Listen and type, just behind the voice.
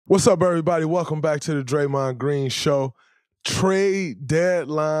What's up, everybody? Welcome back to the Draymond Green Show. Trade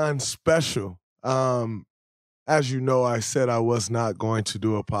deadline special. As you know, I said I was not going to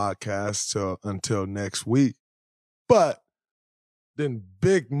do a podcast until next week. But then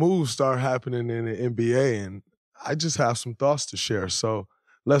big moves start happening in the NBA, and I just have some thoughts to share. So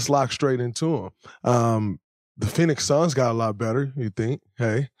let's lock straight into them. The Phoenix Suns got a lot better, you think?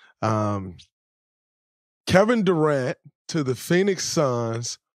 Hey. Kevin Durant to the Phoenix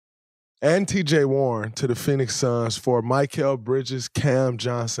Suns and TJ Warren to the Phoenix Suns for Mikal Bridges, Cam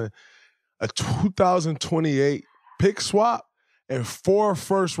Johnson, a 2028 pick swap, and 4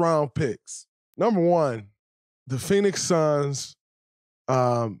 first-round picks. Number one, the Phoenix Suns,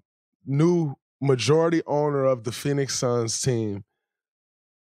 new majority owner of the Phoenix Suns team,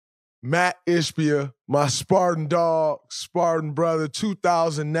 Matt Ishbia, my Spartan dog, Spartan brother,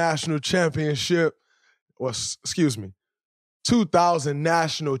 2000 national championship, 2000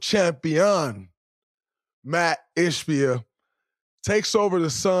 national champion, Matt Ishbia, takes over the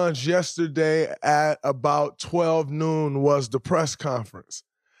Suns yesterday at about 12 noon was the press conference.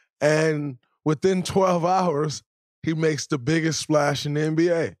 And within 12 hours, he makes the biggest splash in the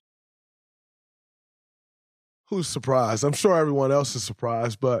NBA. Who's surprised? I'm sure everyone else is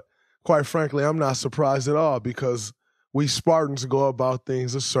surprised, but quite frankly, I'm not surprised at all because we Spartans go about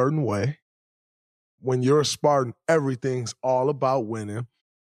things a certain way. When you're a Spartan, everything's all about winning.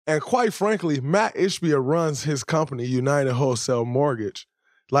 And quite frankly, Matt Ishbia runs his company, United Wholesale Mortgage,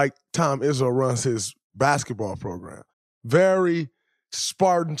 like Tom Izzo runs his basketball program. Very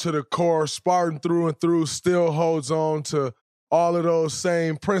Spartan to the core, Spartan through and through, still holds on to all of those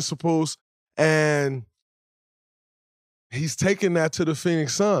same principles. And he's taking that to the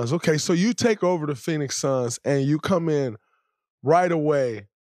Phoenix Suns. Okay, so you take over the Phoenix Suns and you come in right away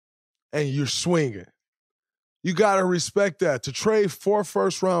and you're swinging. You got to respect that. To trade 4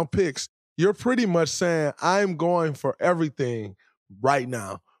 first-round picks, you're pretty much saying, I'm going for everything right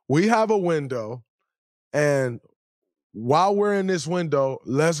now. We have a window, and while we're in this window,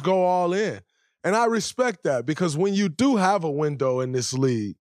 let's go all in. And I respect that because when you do have a window in this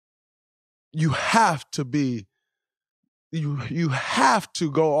league, you have to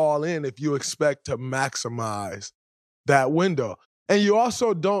go all in if you expect to maximize that window. And you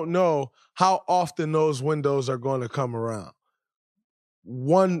also don't know how often those windows are going to come around.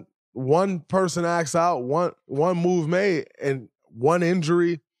 One person acts out, one move made, and one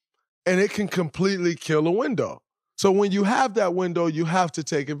injury, and it can completely kill a window. So when you have that window, you have to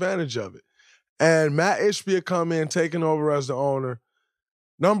take advantage of it. And Matt Ishbia come in, taking over as the owner.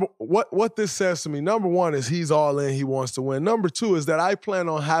 What this says to me, number one is he's all in, he wants to win. Number two is that I plan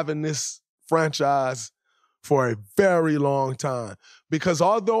on having this franchise for a very long time. Because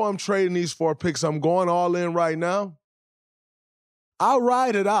although I'm trading these 4 picks, I'm going all in right now, I'll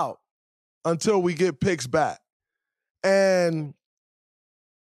ride it out until we get picks back. And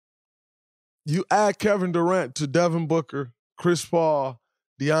you add Kevin Durant to Devin Booker, Chris Paul,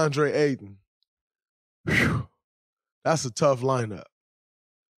 DeAndre Ayton. Whew, that's a tough lineup.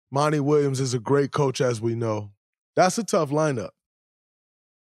 Monty Williams is a great coach, as we know. That's a tough lineup.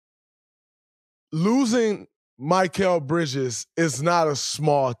 Losing Mikal Bridges is not a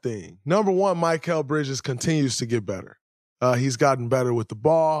small thing. Number one, Mikal Bridges continues to get better. He's gotten better with the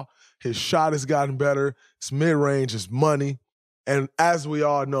ball. His shot has gotten better. His mid-range is money. And as we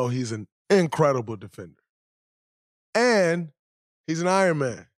all know, he's an incredible defender. And he's an Iron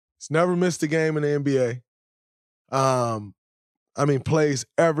Man. He's never missed a game in the NBA. Plays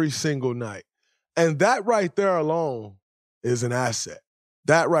every single night. And that right there alone is an asset.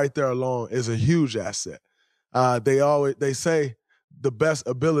 That right there alone is a huge asset. They say the best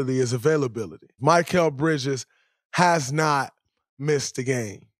ability is availability. Mikal Bridges has not missed a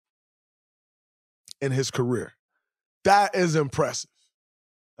game in his career. That is impressive.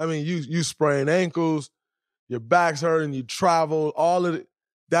 You sprain ankles, your back's hurting, you travel, all of it.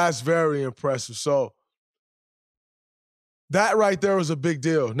 That's very impressive. So that right there was a big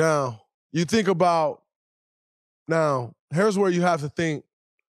deal. Now, you think about, here's where you have to think.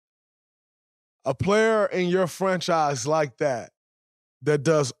 A player in your franchise like that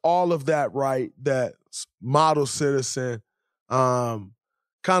does all of that right, that's model citizen, kind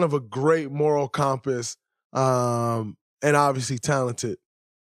of a great moral compass, and obviously talented.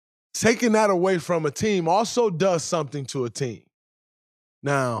 Taking that away from a team also does something to a team.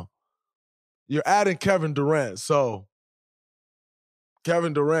 Now, you're adding Kevin Durant, so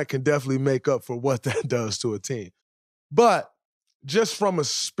Kevin Durant can definitely make up for what that does to a team. But just from a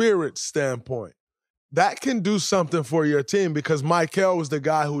spirit standpoint, that can do something for your team because Mikal was the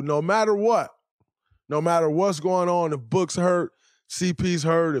guy who no matter what's going on, if Book's hurt, CP's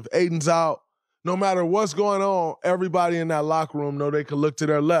hurt, if Aiden's out, no matter what's going on, everybody in that locker room know they can look to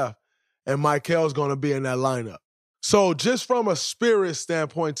their left, and Michael's going to be in that lineup. So just from a spirit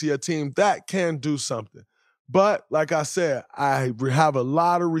standpoint to your team, that can do something. But like I said, I have a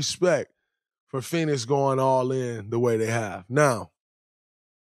lot of respect for Phoenix going all in the way they have. Now,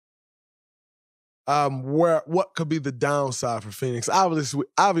 what could be the downside for Phoenix?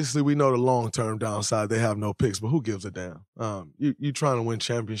 Obviously, we know the long-term downside. They have no picks, but who gives a damn? You trying to win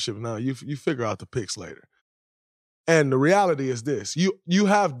championship now. You figure out the picks later. And the reality is this. You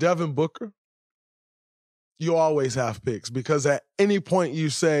have Devin Booker. You always have picks because at any point you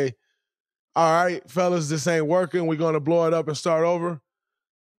say, all right, fellas, this ain't working. We're going to blow it up and start over.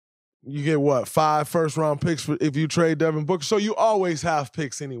 You get what, 5 first-round picks if you trade Devin Booker? So you always have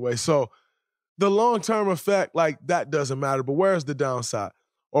picks anyway. So the long-term effect, like, that doesn't matter. But where's the downside?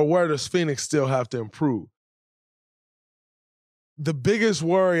 Or where does Phoenix still have to improve? The biggest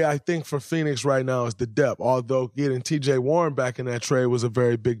worry, I think, for Phoenix right now is the depth, although getting T.J. Warren back in that trade was a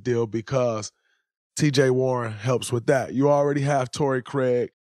very big deal because T.J. Warren helps with that. You already have Torrey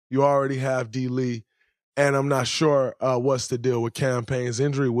Craig. You already have D. Lee. And I'm not sure what's the deal with Cam Payne's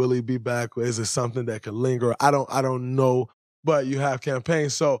injury. Will he be back? Is it something that could linger? I don't know. But you have Cam Payne.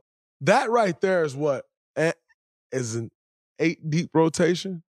 So that right there is what is an 8-deep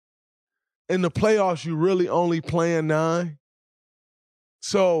rotation. In the playoffs, you really only playing 9.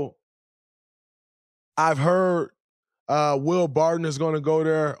 So I've heard Will Barton is going to go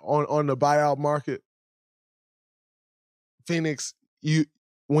there on the buyout market. Phoenix,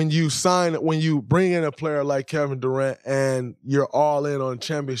 when you bring in a player like Kevin Durant and you're all in on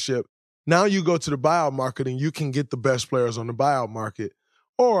championship, now you go to the buyout market and you can get the best players on the buyout market.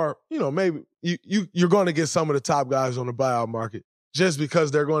 Or, maybe you're going to get some of the top guys on the buyout market just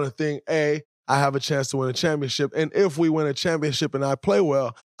because they're going to think, A, I have a chance to win a championship. And if we win a championship and I play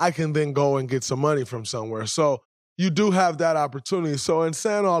well, I can then go and get some money from somewhere. So you do have that opportunity. So in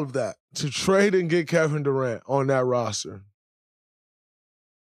saying all of that, to trade and get Kevin Durant on that roster,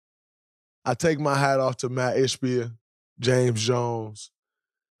 I take my hat off to Matt Ishbia, James Jones,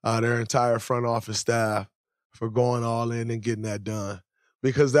 their entire front office staff for going all in and getting that done.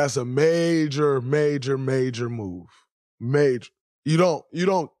 Because that's a major, major, major move. Major. You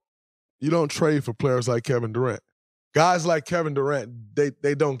don't trade for players like Kevin Durant. Guys like Kevin Durant,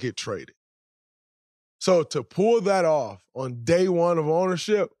 they don't get traded. So to pull that off on day one of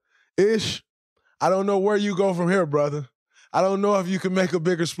ownership, I don't know where you go from here, brother. I don't know if you can make a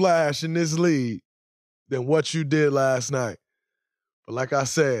bigger splash in this league than what you did last night. But like I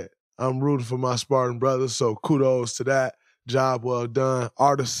said, I'm rooting for my Spartan brothers, so kudos to that. Job well done.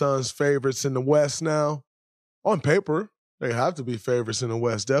 Are the Suns favorites in the West now? On paper, they have to be favorites in the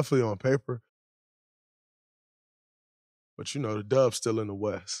West, definitely on paper. But the Dub's still in the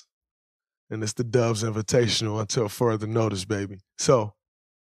West. And it's the Dubs Invitational until further notice, baby. So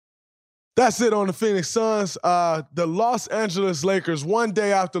that's it on the Phoenix Suns. The Los Angeles Lakers, one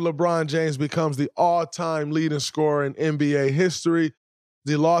day after LeBron James becomes the all-time leading scorer in NBA history,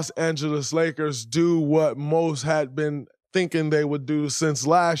 the Los Angeles Lakers do what most had been thinking they would do since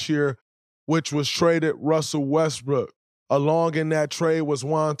last year, which was traded Russell Westbrook. Along in that trade was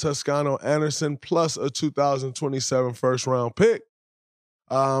Juan Toscano-Anderson plus a 2027 first-round pick.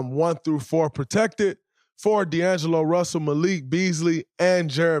 1 through 4 protected for D'Angelo Russell, Malik Beasley, and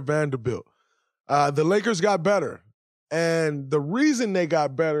Jared Vanderbilt. The Lakers got better. And the reason they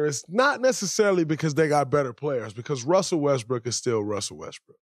got better is not necessarily because they got better players, because Russell Westbrook is still Russell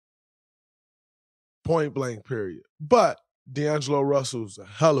Westbrook. Point blank, period. But D'Angelo Russell's a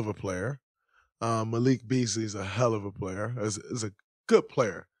hell of a player. Malik Beasley's a hell of a player, is a good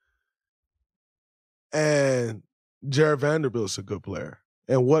player. And Jared Vanderbilt's a good player.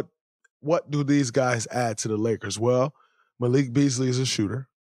 And what do these guys add to the Lakers? Well, Malik Beasley is a shooter,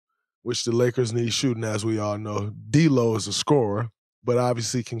 which the Lakers need shooting, as we all know. D'Lo is a scorer, but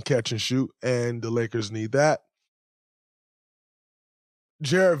obviously can catch and shoot, and the Lakers need that.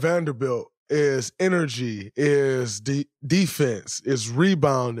 Jared Vanderbilt is energy, is defense, is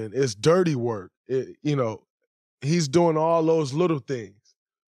rebounding, is dirty work. He's doing all those little things.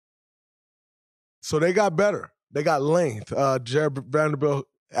 So they got better. They got length. Jared Vanderbilt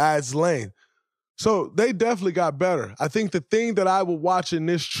adds length. So they definitely got better. I think the thing that I would watch in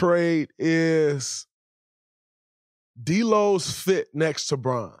this trade is D'Lo's fit next to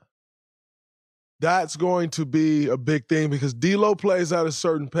Bron. That's going to be a big thing because D'Lo plays at a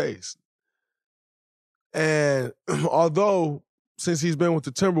certain pace. And although since he's been with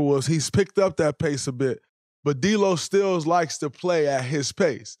the Timberwolves, he's picked up that pace a bit, but D'Lo still likes to play at his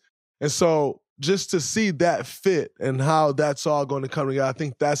pace. And so just to see that fit and how that's all going to come together, I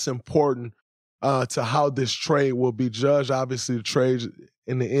think that's important to how this trade will be judged. Obviously, the trade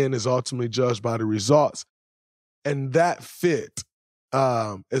in the end is ultimately judged by the results. And that fit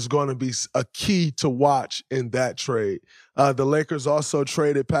is going to be a key to watch in that trade. The Lakers also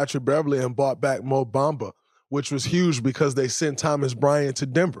traded Patrick Beverley and bought back Mo Bamba, which was huge because they sent Thomas Bryant to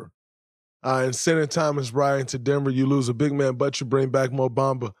Denver. And sending Thomas Bryant to Denver, you lose a big man, but you bring back Mo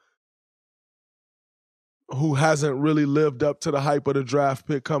Bamba, who hasn't really lived up to the hype of the draft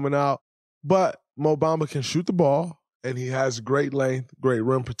pick coming out. But Mo Bamba can shoot the ball, and he has great length, great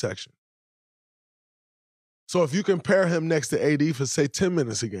rim protection. So if you can pair him next to AD for, say, 10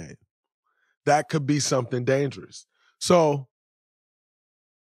 minutes a game, that could be something dangerous. So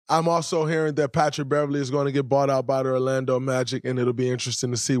I'm also hearing that Patrick Beverley is going to get bought out by the Orlando Magic, and it'll be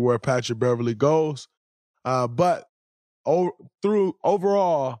interesting to see where Patrick Beverley goes. But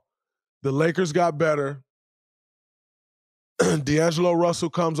overall, the Lakers got better. D'Angelo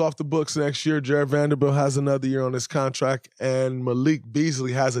Russell comes off the books next year. Jared Vanderbilt has another year on his contract, and Malik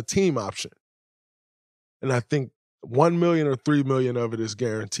Beasley has a team option. And I think $1 million or $3 million of it is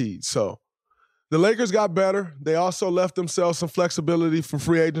guaranteed. So the Lakers got better. They also left themselves some flexibility for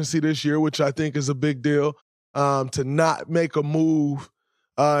free agency this year, which I think is a big deal, to not make a move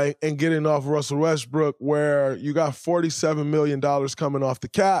and getting off Russell Westbrook, where you got $47 million coming off the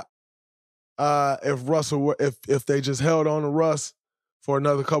cap. If they just held on to Russ for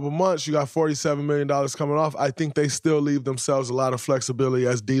another couple months, you got $47 million coming off. I think they still leave themselves a lot of flexibility,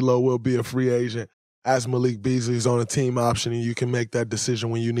 as D'Lo will be a free agent, as Malik Beasley is on a team option, and you can make that decision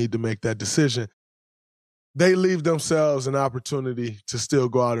when you need to make that decision. They leave themselves an opportunity to still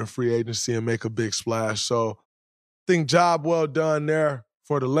go out in free agency and make a big splash. So I think job well done there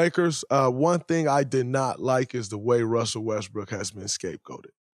for the Lakers. One thing I did not like is the way Russell Westbrook has been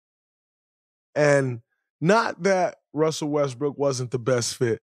scapegoated. And not that Russell Westbrook wasn't the best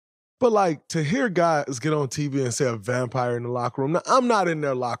fit, but like to hear guys get on TV and say a vampire in the locker room. Now, I'm not in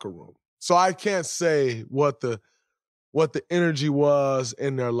their locker room, so I can't say what the energy was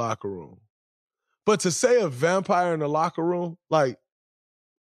in their locker room. But to say a vampire in the locker room, like,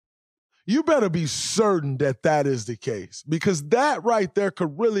 you better be certain that that is the case, because that right there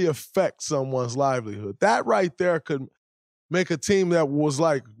could really affect someone's livelihood. That right there could make a team that was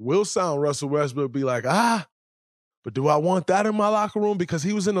like, will sound Russell Westbrook be like, but do I want that in my locker room? Because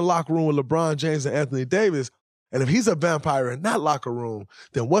he was in the locker room with LeBron James and Anthony Davis. And if he's a vampire in that locker room,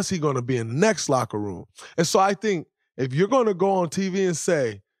 then what's he going to be in the next locker room? And so I think if you're going to go on TV and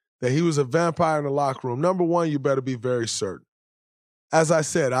say that he was a vampire in the locker room, number one, you better be very certain. As I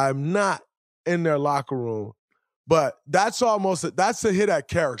said, I'm not in their locker room, but that's a hit at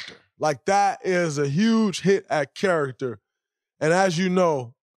character. Like, that is a huge hit at character. And as you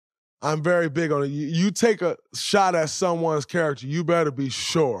know, I'm very big on it. You take a shot at someone's character, you better be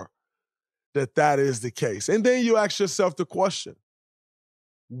sure that that is the case. And then you ask yourself the question,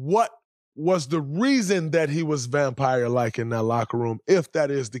 what was the reason that he was vampire-like in that locker room, if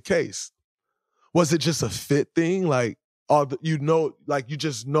that is the case? Was it just a fit thing? Like, you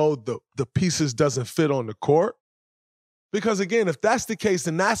just know the pieces doesn't fit on the court? Because again, if that's the case,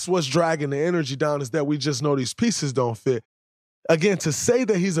 then that's what's dragging the energy down, is that we just know these pieces don't fit. Again, to say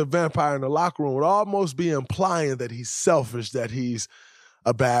that he's a vampire in the locker room would almost be implying that he's selfish, that he's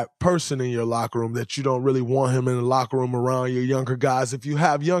a bad person in your locker room, that you don't really want him in the locker room around your younger guys, if you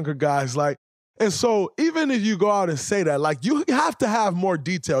have younger guys. And so even if you go out and say that, like, you have to have more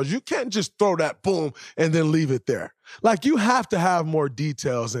details. You can't just throw that boom and then leave it there. Like, you have to have more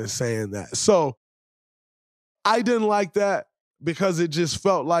details in saying that. So I didn't like that, because it just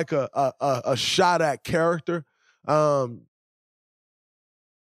felt like a shot at character. And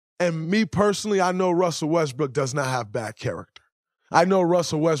me personally, I know Russell Westbrook does not have bad character. I know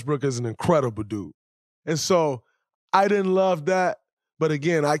Russell Westbrook is an incredible dude. And so I didn't love that. But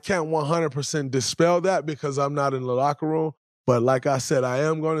again, I can't 100% dispel that because I'm not in the locker room. But like I said, I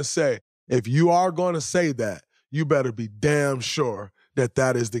am going to say, if you are going to say that, you better be damn sure that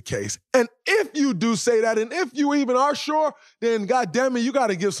that is the case. And if you do say that, and if you even are sure, then goddamn it, you got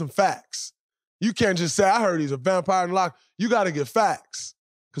to give some facts. You can't just say, I heard he's a vampire in the locker. You got to give facts,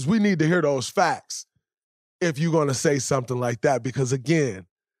 because we need to hear those facts if you're going to say something like that. Because again,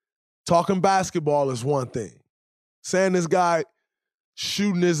 talking basketball is one thing. Saying this guy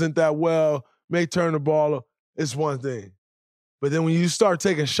shooting isn't that well, may turn the ball, is one thing. But then when you start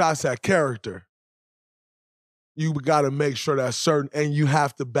taking shots at character, you got to make sure that's certain, and you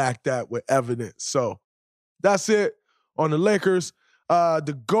have to back that with evidence. So that's it on the Lakers.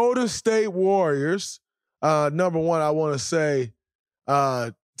 The Golden State Warriors, number one, I want to say,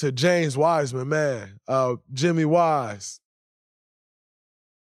 to James Wiseman, man, Jimmy Wise,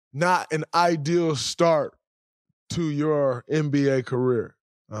 not an ideal start to your NBA career.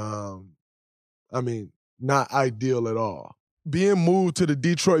 I mean, not ideal at all. Being moved to the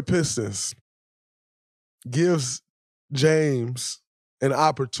Detroit Pistons gives James an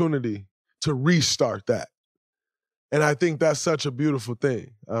opportunity to restart that. And I think that's such a beautiful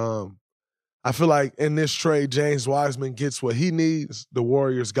thing. I feel like in this trade, James Wiseman gets what he needs. The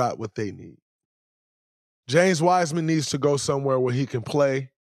Warriors got what they need. James Wiseman needs to go somewhere where he can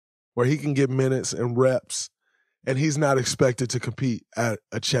play, where he can get minutes and reps, and he's not expected to compete at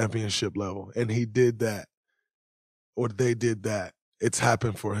a championship level. And he did that, or they did that. It's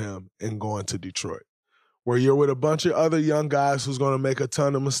happened for him in going to Detroit, where you're with a bunch of other young guys who's going to make a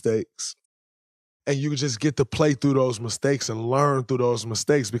ton of mistakes. And you just get to play through those mistakes and learn through those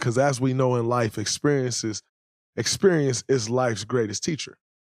mistakes, because as we know in life, experience is life's greatest teacher.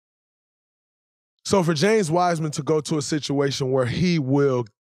 So for James Wiseman to go to a situation where he will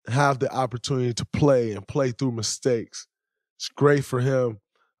have the opportunity to play and play through mistakes, it's great for him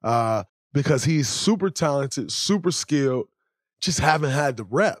because he's super talented, super skilled, just haven't had the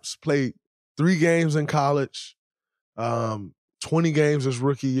reps. Played 3 games in college, 20 games his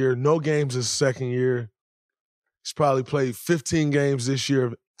rookie year, no games his second year. He's probably played 15 games this year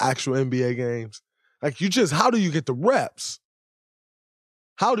of actual NBA games. Like, how do you get the reps?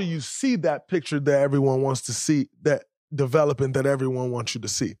 How do you see that picture that everyone wants to see, that developing that everyone wants you to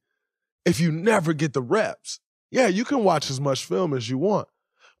see? If you never get the reps, yeah, you can watch as much film as you want,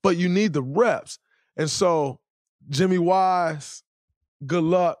 but you need the reps. And so, Jimmy Wise, good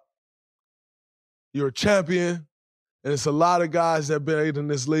luck. You're a champion. And it's a lot of guys that have been in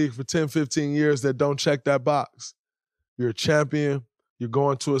this league for 10, 15 years that don't check that box. You're a champion. You're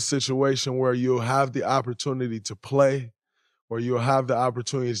going to a situation where you'll have the opportunity to play, where you'll have the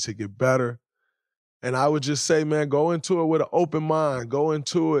opportunity to get better. And I would just say, man, go into it with an open mind. Go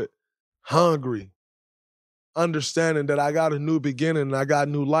into it hungry, understanding that I got a new beginning and I got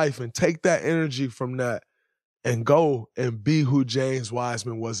new life, and take that energy from that and go and be who James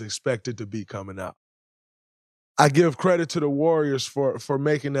Wiseman was expected to be coming out. I give credit to the Warriors for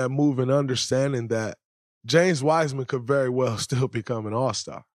making that move and understanding that James Wiseman could very well still become an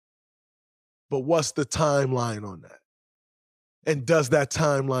all-star. But what's the timeline on that? And does that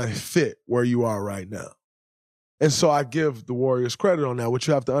timeline fit where you are right now? And so I give the Warriors credit on that. What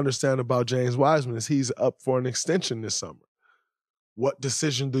you have to understand about James Wiseman is he's up for an extension this summer. What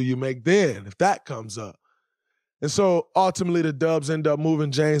decision do you make then if that comes up? And so ultimately the Dubs end up moving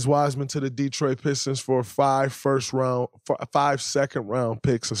James Wiseman to the Detroit Pistons for 5 second-round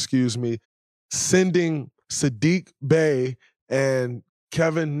picks, sending Sadiq Bey and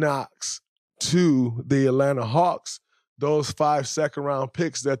Kevin Knox to the Atlanta Hawks. Those 5 second-round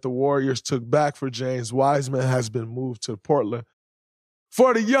picks that the Warriors took back for James Wiseman has been moved to Portland.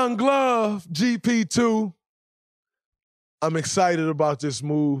 For the young glove, GP2, I'm excited about this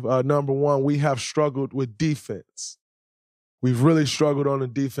move. Number one, we have struggled with defense. We've really struggled on the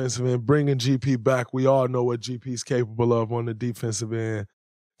defensive end. Bringing GP back, we all know what GP's capable of on the defensive end.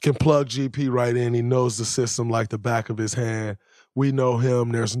 Can plug GP right in. He knows the system like the back of his hand. We know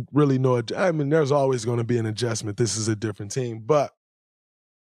him. There's really there's always going to be an adjustment. This is a different team. But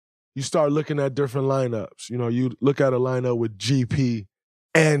you start looking at different lineups. You know, you look at a lineup with GP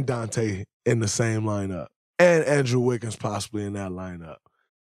and Dante in the same lineup, and Andrew Wiggins possibly in that lineup.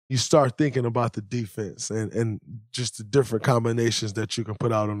 You start thinking about the defense and just the different combinations that you can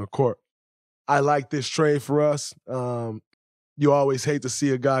put out on the court. I like this trade for us. You always hate to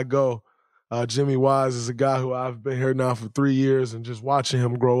see a guy go. Jimmy Wise is a guy who I've been here now for 3 years and just watching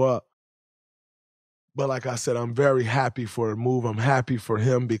him grow up. But like I said, I'm very happy for the move. I'm happy for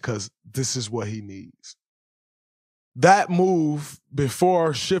him because this is what he needs. That move,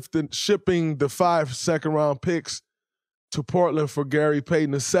 before shipping the 5 second-round picks to Portland for Gary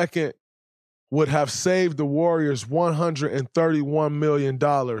Payton II, would have saved the Warriors $131 million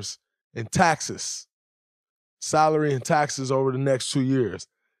in taxes, salary and taxes over the next 2 years.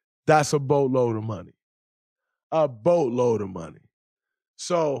 That's a boatload of money. A boatload of money.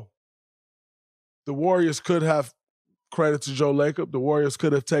 So the Warriors could have, credit to Joe Lacob, the Warriors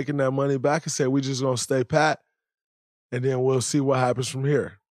could have taken that money back and said, we're just going to stay pat, and then we'll see what happens from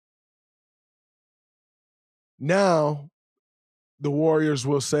here. Now, the Warriors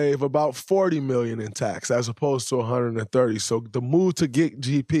will save about $40 million in tax as opposed to $130. So the move to get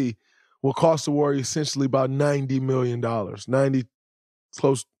GP will cost the Warriors essentially about $90 million,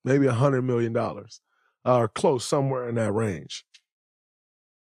 close, maybe $100 million, or close, somewhere in that range.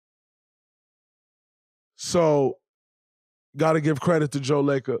 So got to give credit to Joe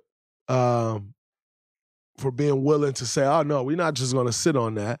Lacob for being willing to say, oh, no, we're not just going to sit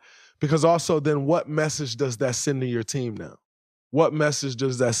on that. Because also then what message does that send to your team now? What message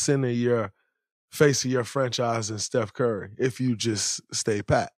does that send to your face of your franchise and Steph Curry if you just stay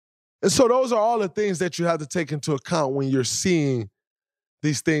pat? And so those are all the things that you have to take into account when you're seeing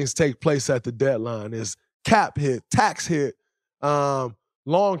these things take place at the deadline is cap hit, tax hit,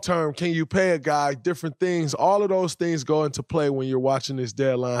 long-term, can you pay a guy, different things. All of those things go into play when you're watching this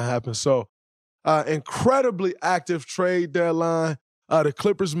deadline happen. So incredibly active trade deadline. The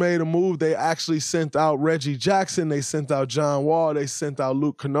Clippers made a move. They actually sent out Reggie Jackson. They sent out John Wall. They sent out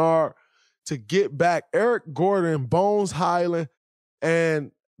Luke Kennard to get back Eric Gordon, Bones Highland,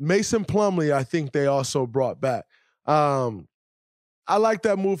 and Mason Plumlee, I think they also brought back. I like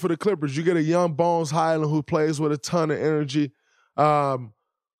that move for the Clippers. You get a young Bones Highland who plays with a ton of energy,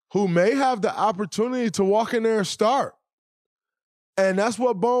 who may have the opportunity to walk in there and start. And that's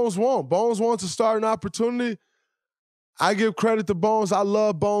what Bones wants. Bones wants to start an opportunity. I give credit to Bones. I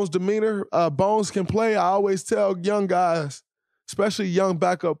love Bones' demeanor. Bones can play. I always tell young guys, especially young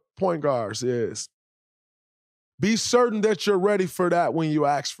backup point guards, is be certain that you're ready for that when you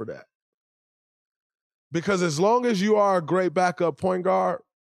ask for that. Because as long as you are a great backup point guard,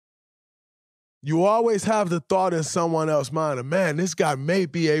 you always have the thought in someone else's mind of, man, this guy may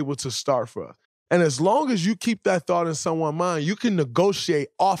be able to start for us. And as long as you keep that thought in someone's mind, you can negotiate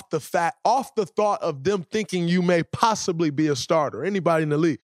off the thought of them thinking you may possibly be a starter. Anybody in the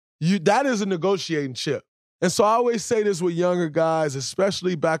league. That is a negotiating chip. And so I always say this with younger guys,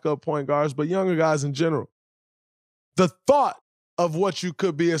 especially backup point guards, but younger guys in general. The thought of what you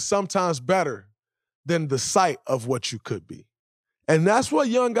could be is sometimes better than the sight of what you could be. And that's what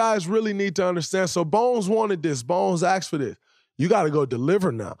young guys really need to understand. So Bones wanted this. Bones asked for this. You got to go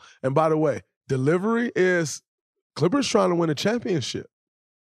deliver now. And by the way, delivery is Clippers trying to win a championship.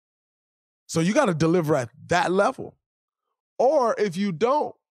 So you got to deliver at that level. Or if you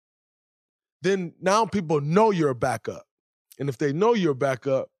don't, then now people know you're a backup. And if they know you're a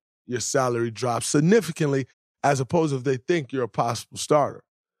backup, your salary drops significantly as opposed to if they think you're a possible starter.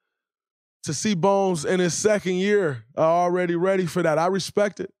 To see Bones in his second year already ready for that, I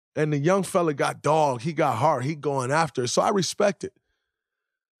respect it. And the young fella got dog. He got heart. He going after it. So I respect it.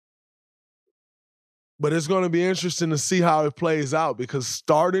 But it's going to be interesting to see how it plays out because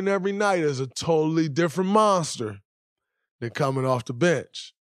starting every night is a totally different monster than coming off the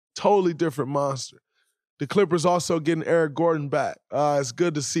bench. Totally different monster. The Clippers also getting Eric Gordon back. It's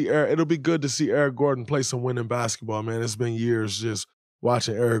good to see Eric. It'll be good to see Eric Gordon play some winning basketball, man. It's been years just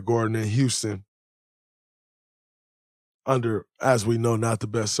watching Eric Gordon in Houston under, as we know, not the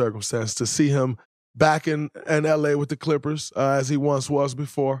best circumstance. To see him back in L.A. with the Clippers as he once was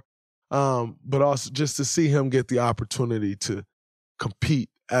before, but also just to see him get the opportunity to compete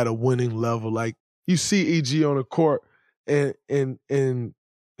at a winning level. Like you see EG on the court in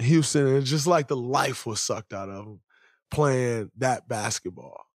Houston, and it's just like the life was sucked out of him playing that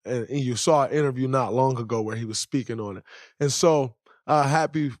basketball. And you saw an interview not long ago where he was speaking on it. And so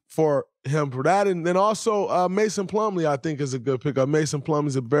happy for him for that. And then also Mason Plumlee, I think, is a good pickup. Mason Plumlee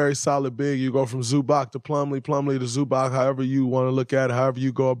is a very solid big. You go from Zubac to Plumlee, Plumlee to Zubac, however you want to look at it, however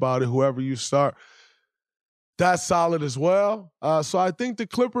you go about it, whoever you start. That's solid as well. So I think the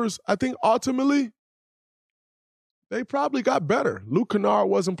Clippers, ultimately, they probably got better. Luke Kennard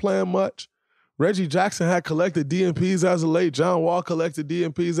wasn't playing much. Reggie Jackson had collected DNPs as of late. John Wall collected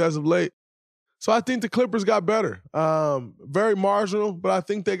DNPs as of late. So I think the Clippers got better. Very marginal, but I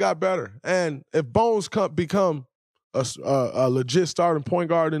think they got better. And if Bones become a legit starting point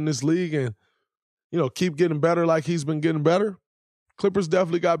guard in this league and, keep getting better like he's been getting better, Clippers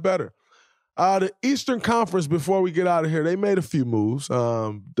definitely got better. The Eastern Conference, before we get out of here, they made a few moves.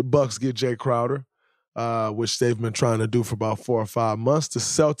 The Bucks get Jay Crowder, which they've been trying to do for about 4 or 5 months. The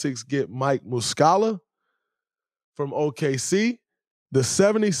Celtics get Mike Muscala from OKC. The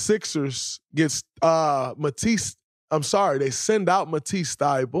 76ers gets they send out Matisse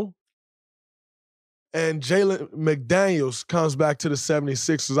Thybulle. And Jalen McDaniels comes back to the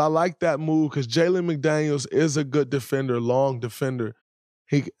 76ers. I like that move because Jalen McDaniels is a good defender, long defender.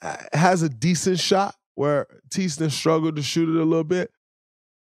 He has a decent shot where Thiessen struggled to shoot it a little bit.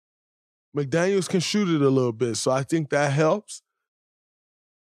 McDaniels can shoot it a little bit, so I think that helps.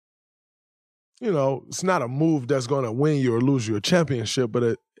 It's not a move that's going to win you or lose you a championship,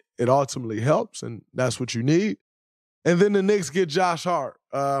 but it ultimately helps, and that's what you need. And then the Knicks get Josh Hart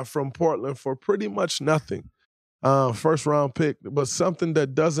from Portland for pretty much nothing. First-round pick, but something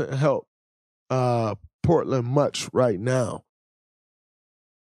that doesn't help Portland much right now.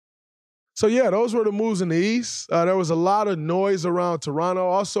 So, yeah, those were the moves in the East. There was a lot of noise around Toronto.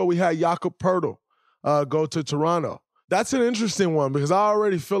 Also, we had Jakob Poeltl go to Toronto. That's an interesting one because I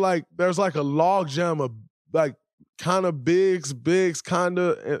already feel like there's like a log jam of like kind of bigs kind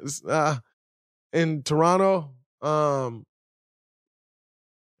of in Toronto. And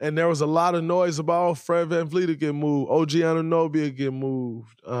there was a lot of noise about Fred VanVleet to get moved. OG Anunoby will get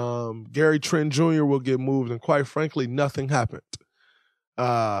moved. Gary Trent Jr. will get moved. And quite frankly, nothing happened.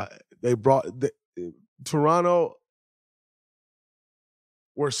 Toronto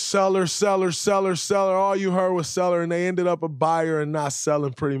were seller. All you heard was seller, and they ended up a buyer and not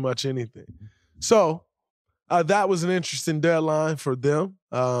selling pretty much anything. So that was an interesting deadline for them.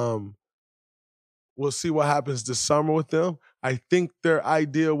 We'll see what happens this summer with them. I think their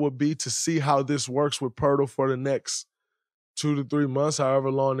idea would be to see how this works with Poeltl for the next 2 to 3 months,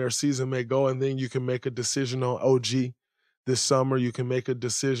 however long their season may go, and then you can make a decision on OG this summer. You can make a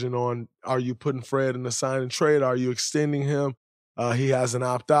decision on, are you putting Fred in the sign and trade? Are you extending him? He has an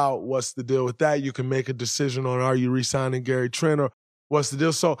opt-out. What's the deal with that? You can make a decision on, are you re-signing Gary Trent, or what's the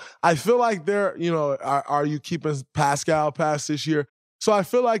deal? So I feel like they're, are you keeping Pascal past this year? So I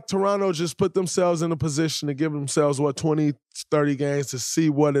feel like Toronto just put themselves in a position to give themselves, 20, 30 games to see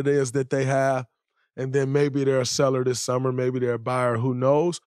what it is that they have. And then maybe they're a seller this summer. Maybe they're a buyer. Who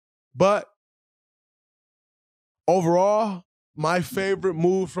knows? But overall, my favorite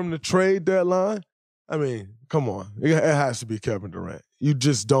move from the trade deadline, I mean, come on. It has to be Kevin Durant. You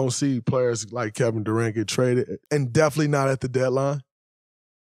just don't see players like Kevin Durant get traded, and definitely not at the deadline.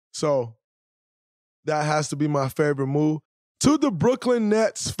 So that has to be my favorite move. To the Brooklyn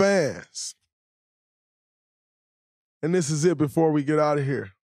Nets fans, and this is it before we get out of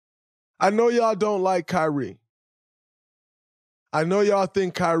here. I know y'all don't like Kyrie. I know y'all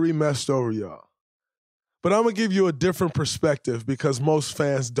think Kyrie messed over y'all. But I'm going to give you a different perspective because most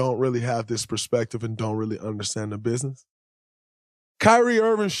fans don't really have this perspective and don't really understand the business. Kyrie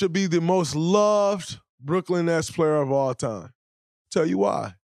Irving should be the most loved Brooklyn Nets player of all time. Tell you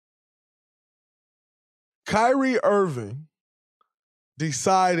why. Kyrie Irving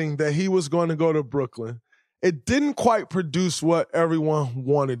deciding that he was going to go to Brooklyn, it didn't quite produce what everyone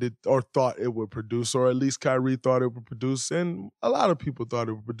wanted it or thought it would produce, or at least Kyrie thought it would produce, and a lot of people thought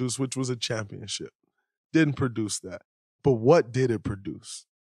it would produce, which was a championship. Didn't produce that. But what did it produce?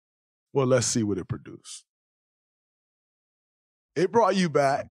 Well, let's see what it produced. It brought you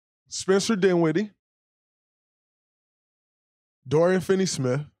back Spencer Dinwiddie, Dorian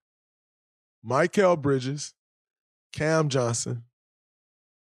Finney-Smith, Mikal Bridges, Cam Johnson,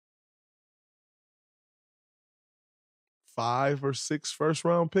 5 or 6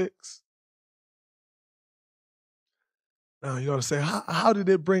 first-round picks. Now, you're going to say, how did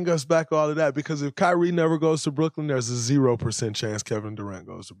it bring us back all of that? Because if Kyrie never goes to Brooklyn, there's a 0% chance Kevin Durant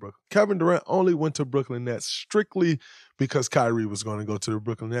goes to Brooklyn. Kevin Durant only went to Brooklyn Nets strictly because Kyrie was going to go to the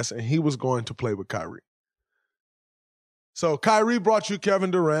Brooklyn Nets, and he was going to play with Kyrie. So Kyrie brought you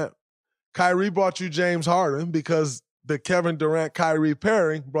Kevin Durant. Kyrie brought you James Harden because the Kevin Durant-Kyrie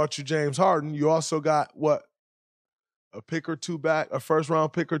pairing brought you James Harden. You also got, a pick or two back, a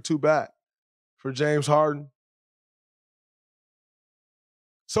first-round pick or two back for James Harden.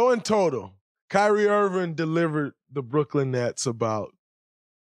 So in total, Kyrie Irving delivered the Brooklyn Nets about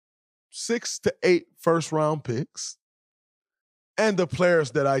 6 to 8 first-round picks and the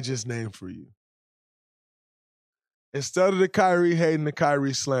players that I just named for you. Instead of the Kyrie hating, the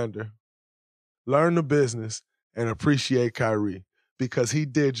Kyrie slander, learn the business and appreciate Kyrie because he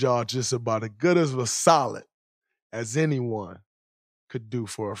did y'all just about as good as a solid as anyone could do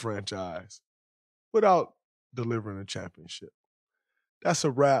for a franchise without delivering a championship. That's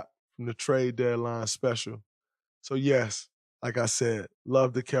a wrap from the trade deadline special. So yes, like I said,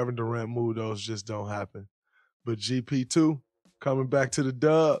 love the Kevin Durant move. Those just don't happen. But GP2, coming back to the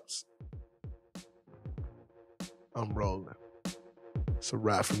Dubs, I'm rolling. It's a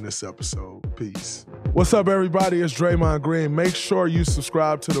wrap from this episode. Peace. What's up, everybody? It's Draymond Green. Make sure you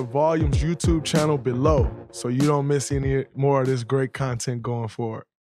subscribe to the Volumes YouTube channel below so you don't miss any more of this great content going forward.